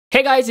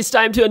Hey guys, it's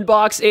time to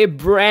unbox a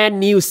brand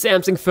new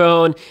Samsung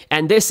phone,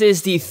 and this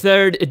is the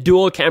third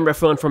dual camera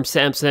phone from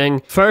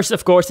Samsung. First,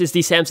 of course, is the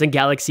Samsung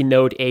Galaxy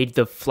Note 8,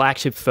 the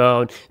flagship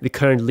phone, the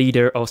current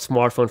leader of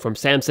smartphone from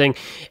Samsung.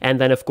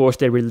 And then, of course,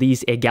 they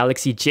released a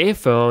Galaxy J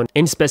phone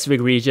in specific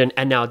region,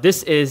 and now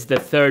this is the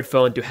third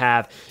phone to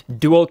have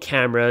dual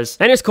cameras,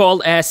 and it's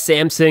called as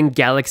Samsung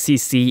Galaxy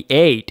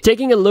C8.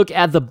 Taking a look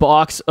at the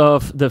box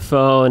of the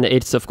phone,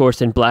 it's of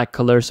course in black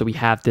color, so we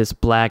have this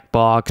black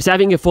box. It's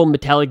having a full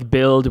metallic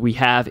build. We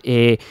have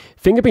a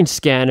fingerprint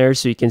scanner,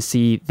 so you can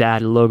see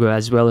that logo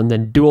as well, and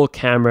then dual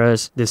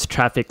cameras, this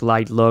traffic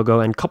light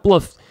logo, and a couple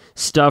of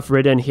stuff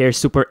written here.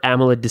 Super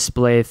AMOLED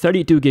display,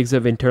 32 gigs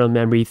of internal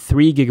memory,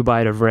 3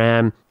 GB of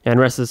RAM, and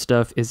rest of the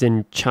stuff is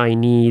in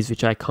Chinese,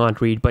 which I can't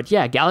read. But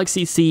yeah,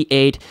 Galaxy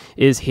C8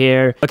 is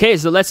here. Okay,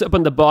 so let's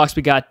open the box.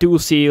 We got two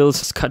seals.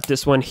 Let's cut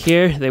this one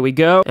here. There we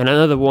go. And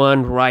another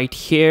one right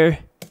here.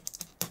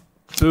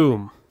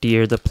 Boom.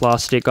 Tear the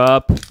plastic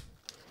up.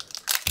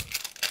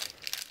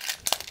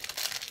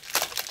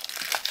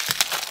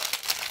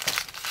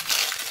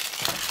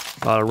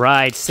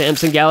 Alright,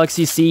 Samsung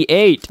Galaxy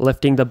C8.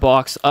 Lifting the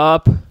box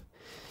up.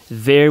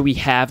 There we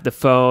have the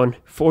phone.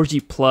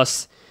 4G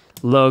Plus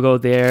logo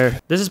there.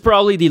 This is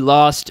probably the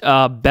last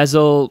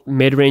bezel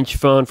mid-range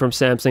phone from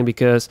Samsung,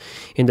 because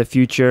in the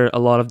future a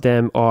lot of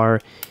them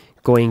are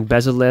going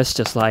bezel-less,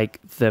 just like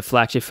the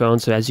flagship phone.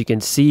 So as you can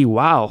see,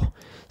 wow,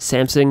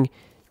 Samsung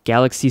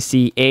Galaxy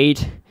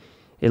C8.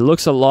 It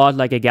looks a lot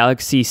like a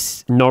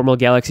normal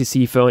Galaxy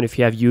C phone if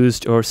you have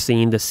used or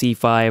seen the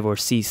C5 or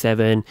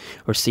C7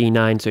 or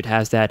C9, so it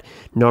has that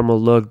normal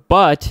look,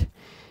 but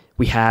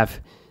we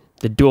have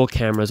the dual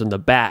cameras on the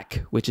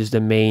back, which is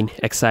the main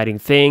exciting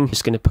thing.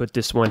 Just gonna put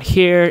this one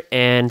here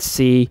and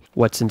see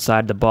what's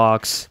inside the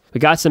box.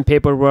 We got some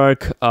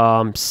paperwork,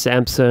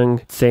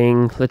 Samsung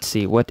thing. Let's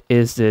see, what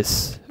is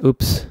this?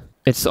 Oops.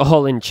 It's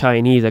all in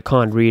Chinese, I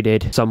can't read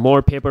it. Some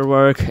more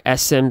paperwork,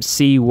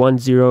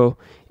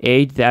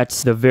 SMC108,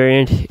 that's the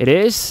variant it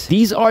is.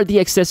 These are the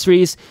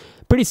accessories,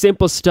 pretty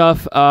simple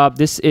stuff.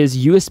 This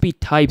is USB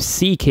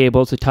Type-C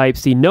cable, so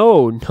Type-C,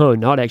 no,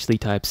 not actually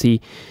Type-C.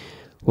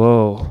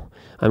 Whoa,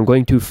 I'm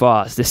going too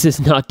fast. This is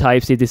not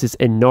Type-C, this is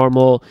a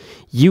normal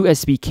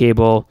USB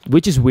cable,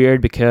 which is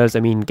weird because, I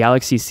mean,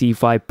 Galaxy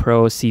C5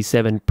 Pro,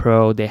 C7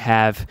 Pro, they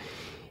have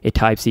a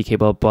Type-C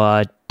cable,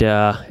 but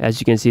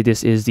as you can see,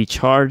 this is the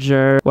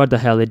charger. What the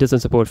hell? It doesn't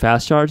support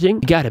fast charging?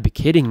 You gotta be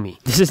kidding me.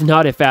 This is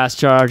not a fast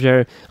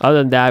charger. Other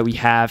than that, we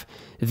have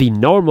the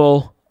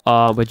normal,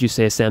 what you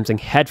say,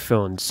 Samsung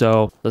headphone.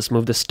 So let's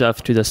move the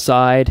stuff to the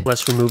side.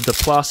 Let's remove the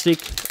plastic.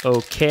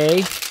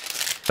 Okay.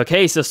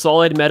 Okay, so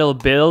solid metal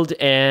build,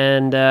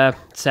 and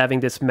it's having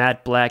this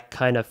matte black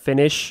kind of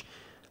finish.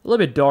 A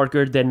little bit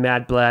darker than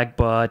matte black,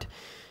 but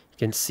you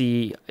can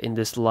see in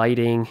this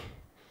lighting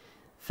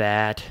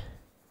that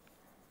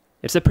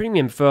it's a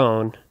premium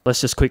phone.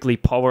 Let's just quickly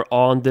power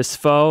on this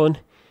phone.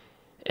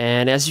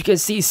 And as you can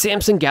see,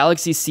 Samsung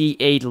Galaxy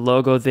C8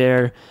 logo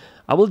there.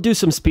 I will do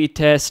some speed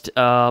test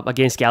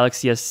against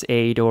Galaxy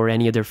S8 or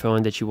any other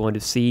phone that you want to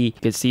see. You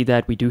can see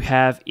that we do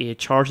have a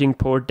charging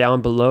port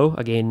down below.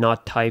 Again,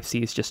 not Type-C,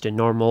 it's just a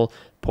normal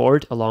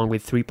port, along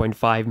with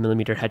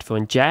 3.5mm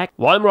headphone jack.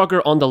 Volume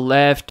rocker on the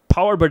left,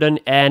 power button,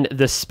 and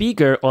the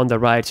speaker on the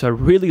right. So I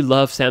really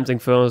love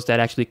Samsung phones that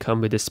actually come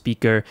with a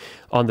speaker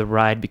on the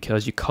right,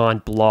 because you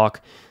can't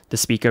block the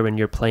speaker when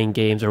you're playing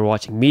games or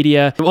watching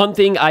media. One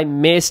thing I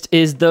missed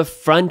is the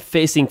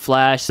front-facing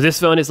flash. So this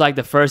phone is like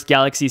the first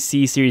Galaxy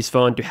C series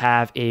phone to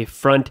have a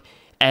front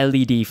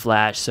LED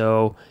flash.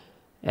 So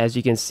as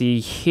you can see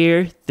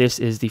here, this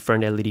is the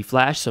front LED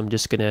flash. So I'm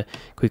just gonna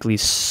quickly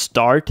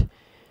start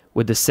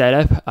with the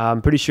setup.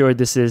 I'm pretty sure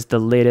this is the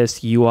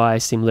latest UI,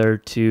 similar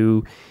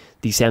to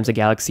the Samsung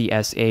Galaxy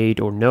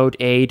S8 or Note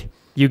 8.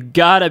 You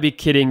gotta be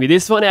kidding me.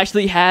 This one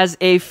actually has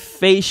a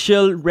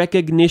facial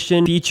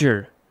recognition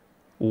feature.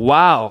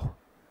 Wow.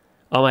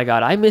 Oh my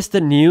god, I missed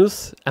the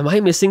news. Am I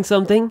missing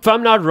something? If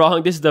I'm not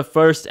wrong, this is the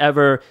first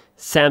ever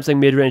Samsung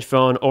mid-range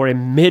phone, or a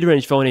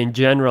mid-range phone in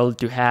general,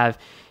 to have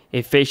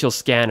a facial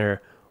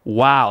scanner.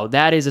 Wow,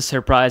 that is a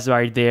surprise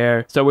right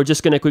there. So we're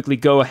just gonna quickly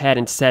go ahead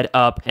and set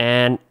up,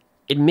 and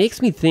it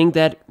makes me think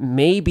that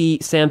maybe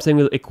Samsung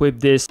will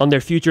equip this on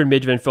their future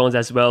mid-range phones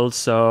as well.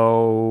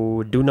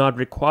 So do not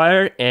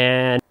require,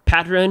 and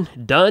pattern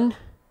done.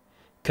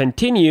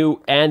 Continue,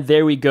 and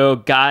there we go,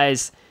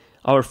 guys.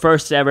 Our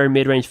first ever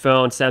mid-range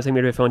phone, Samsung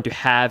mid-range phone, to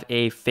have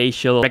a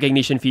facial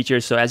recognition feature.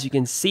 So as you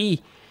can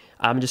see,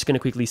 I'm just gonna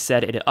quickly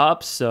set it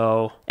up.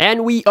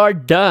 And we are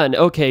done.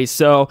 Okay,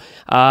 so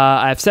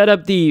I've set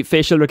up the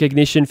facial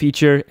recognition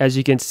feature. As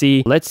you can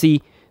see, let's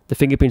see the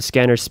fingerprint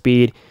scanner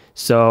speed.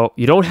 So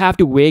you don't have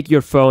to wake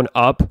your phone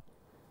up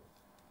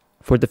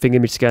for the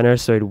fingerprint scanner,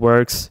 so it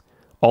works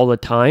all the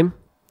time.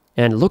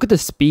 And look at the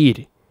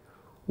speed.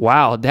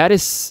 Wow, that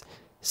is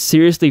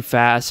seriously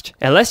fast.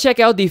 And let's check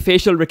out the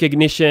facial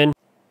recognition.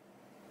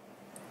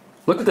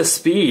 Look at the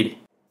speed.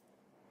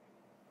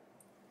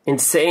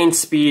 Insane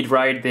speed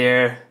right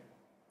there.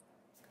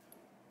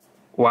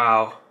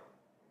 Wow.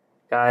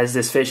 Guys,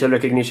 this facial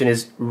recognition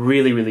is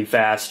really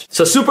fast.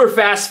 So super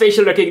fast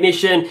facial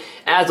recognition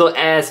as well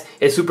as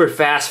a super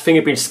fast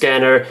fingerprint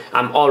scanner.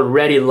 I'm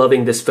already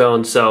loving this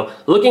phone. So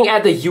looking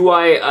at the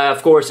UI,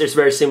 of course, it's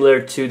very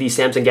similar to the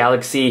Samsung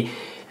Galaxy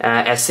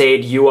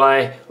S8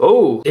 UI.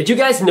 Oh, did you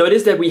guys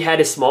notice that we had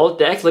a small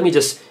text? Let me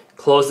just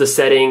close the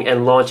setting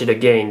and launch it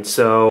again.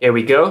 So here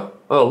we go.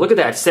 Oh, look at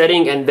that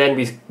setting, and then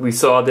we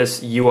saw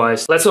this UI.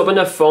 So let's open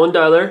up phone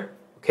dialer.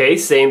 Okay,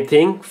 same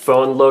thing,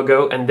 phone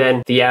logo, and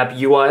then the app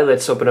UI.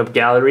 Let's open up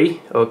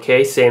gallery.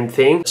 Okay, same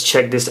thing. Let's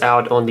check this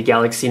out on the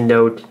Galaxy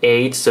Note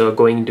 8. So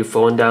going into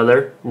phone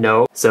dialer,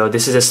 no. So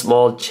this is a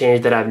small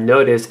change that I've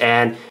noticed,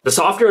 and the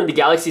software on the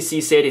Galaxy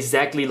C8 is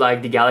exactly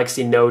like the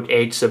Galaxy Note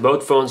 8. So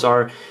both phones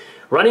are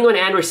running on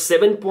Android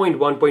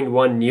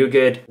 7.1.1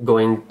 Nougat.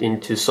 Going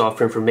into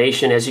software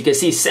information, as you can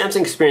see,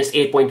 Samsung Experience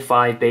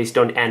 8.5 based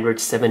on Android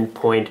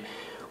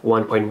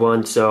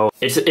 7.1.1. So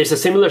it's a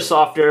similar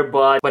software,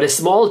 but a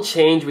small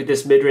change with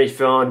this mid-range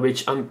phone,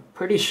 which I'm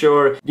pretty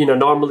sure, you know,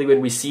 normally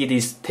when we see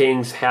these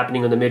things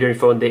happening on the mid-range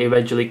phone, they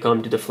eventually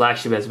come to the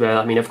flagship as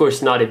well. I mean, of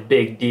course, not a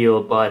big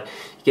deal, but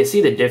you can see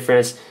the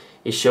difference.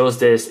 It shows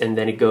this, and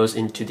then it goes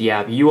into the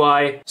app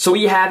UI. So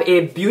we have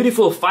a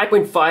beautiful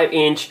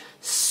 5.5-inch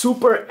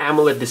Super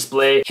AMOLED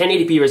display,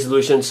 1080p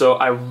resolution. So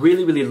I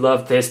really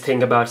love this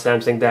thing about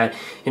Samsung, that,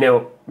 you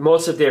know,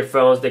 most of their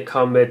phones, they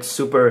come with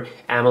Super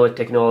AMOLED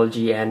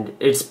technology, and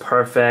it's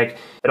perfect.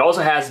 It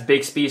also has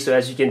Bixby, so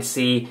as you can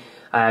see,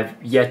 I've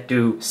yet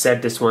to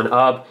set this one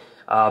up,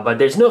 but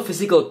there's no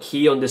physical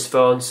key on this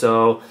phone,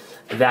 so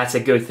that's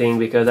a good thing,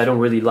 because I don't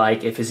really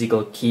like a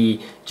physical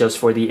key just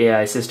for the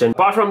AI assistant.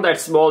 Apart from that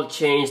small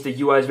change, the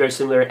UI is very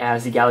similar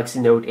as the Galaxy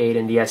Note 8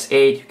 and the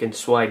S8. You can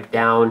swipe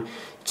down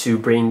to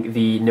bring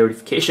the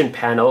notification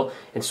panel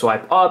and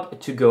swipe up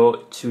to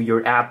go to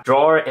your app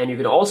drawer, and you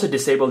can also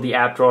disable the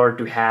app drawer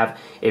to have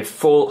a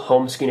full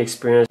home screen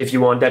experience. If you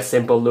want that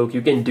simple look,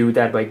 you can do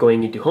that by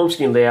going into home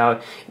screen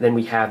layout. Then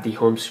we have the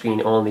home screen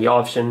only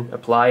option,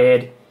 apply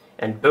it,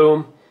 and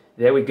boom,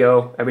 there we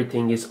go,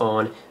 everything is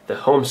on the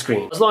home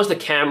screen. Let's launch the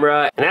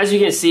camera, and as you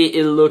can see,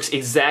 it looks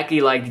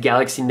exactly like the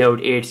Galaxy Note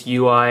 8's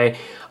UI.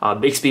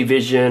 Bixby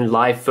Vision,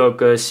 live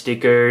focus,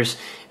 stickers,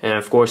 and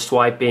of course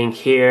swiping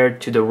here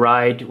to the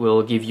right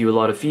will give you a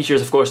lot of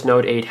features. Of course,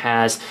 Note 8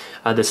 has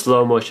the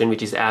slow motion,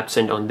 which is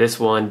absent on this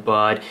one,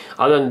 but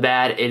other than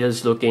that, it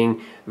is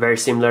looking very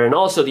similar. And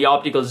also the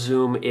optical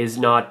zoom is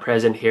not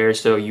present here,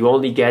 so you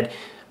only get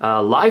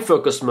live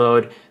focus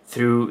mode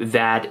through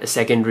that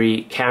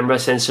secondary camera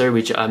sensor,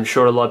 which I'm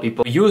sure a lot of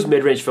people use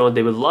mid-range phone,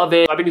 they will love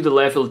it. Swiping to the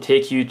left will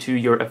take you to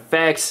your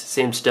effects,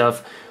 same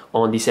stuff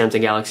on the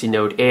Samsung Galaxy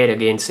Note 8.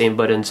 Again, same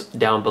buttons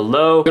down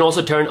below. You can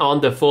also turn on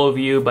the full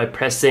view by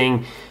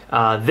pressing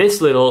this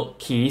little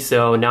key.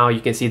 So now you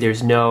can see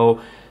there's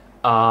no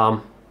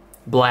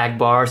black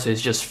bar, so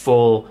it's just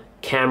full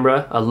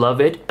camera. I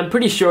love it. I'm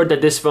pretty sure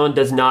that this phone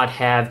does not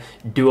have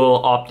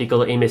dual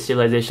optical image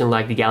stabilization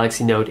like the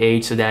Galaxy Note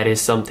 8, so that is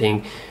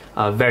something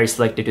very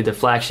selected to the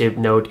flagship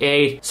Note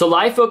 8. So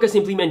live focus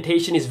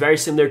implementation is very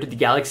similar to the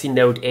Galaxy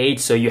Note 8,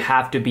 so you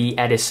have to be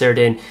at a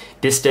certain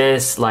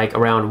distance, like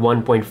around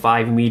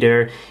 1.5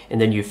 meter, and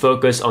then you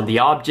focus on the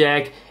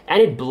object,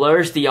 and it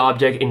blurs the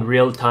object in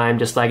real time,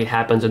 just like it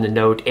happens on the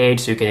Note 8.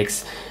 So you can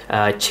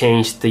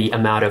change the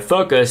amount of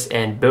focus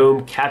and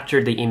boom,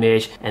 capture the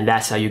image, and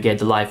that's how you get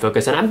the live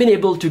focus. And I've been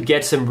able to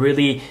get some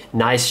really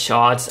nice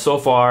shots so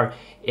far.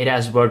 It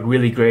has worked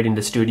really great in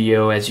the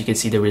studio, as you can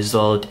see the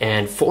result,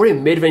 and for a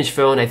mid-range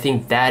phone, I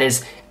think that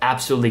is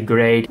absolutely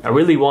great. I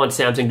really want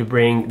Samsung to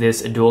bring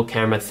this dual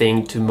camera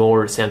thing to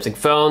more Samsung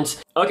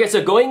phones. Okay,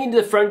 so going into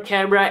the front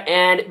camera,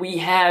 and we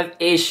have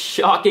a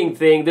shocking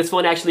thing. This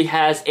one actually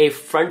has a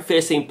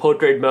front-facing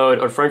portrait mode,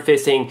 or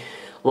front-facing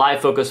live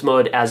focus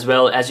mode as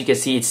well. As you can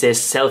see, it says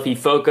selfie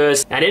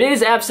focus, and it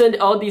is absent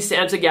on the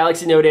Samsung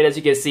Galaxy Note 8. As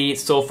you can see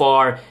so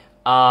far,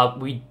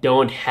 we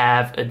don't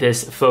have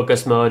this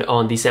focus mode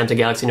on the Samsung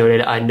Galaxy Note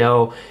 8. I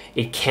know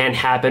it can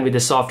happen with the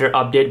software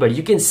update, but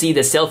you can see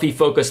the selfie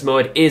focus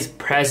mode is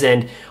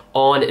present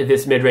on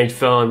this mid-range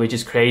phone, which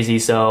is crazy.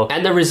 So,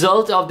 and the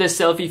result of this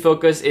selfie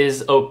focus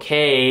is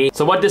okay.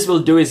 So what this will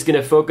do is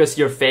gonna focus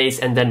your face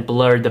and then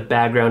blur the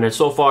background, and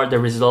so far the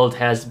result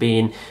has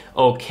been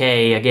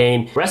okay.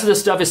 Again, rest of the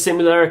stuff is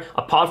similar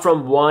apart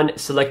from one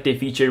selected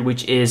feature,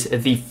 which is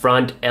the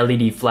front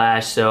LED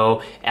flash.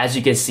 So as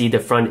you can see, the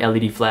front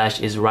LED flash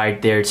is right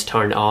there, it's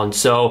turned on.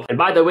 So, and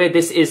by the way,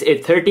 this is a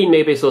 13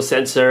 megapixel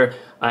sensor,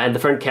 and the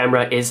front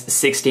camera is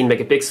 16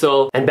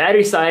 megapixel, and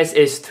battery size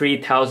is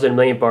 3000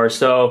 mAh.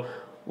 So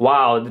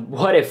wow,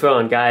 what a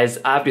phone, guys.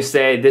 I have to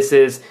say, this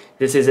is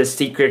a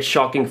secret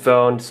shocking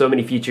phone. So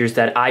many features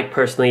that I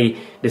personally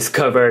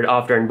discovered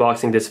after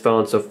unboxing this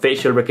phone. So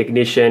facial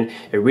recognition,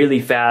 a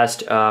really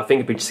fast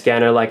fingerprint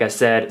scanner, like I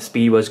said,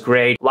 speed was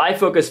great. Live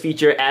focus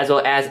feature as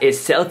well as a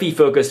selfie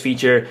focus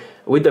feature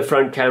with the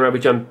front camera,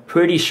 which I'm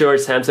pretty sure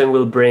Samsung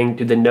will bring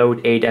to the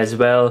Note 8 as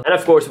well. And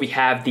of course, we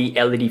have the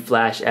LED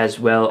flash as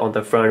well on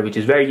the front, which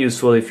is very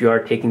useful if you are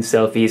taking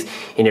selfies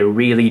in a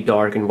really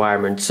dark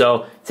environment.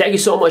 So thank you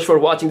so much for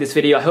watching this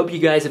video. I hope you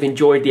guys have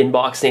enjoyed the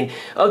unboxing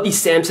of the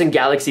Samsung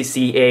Galaxy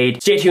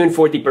C8. Stay tuned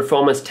for the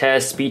performance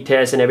test, speed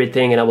test, and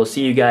everything, and I will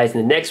see you guys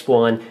in the next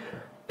one.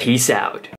 Peace out.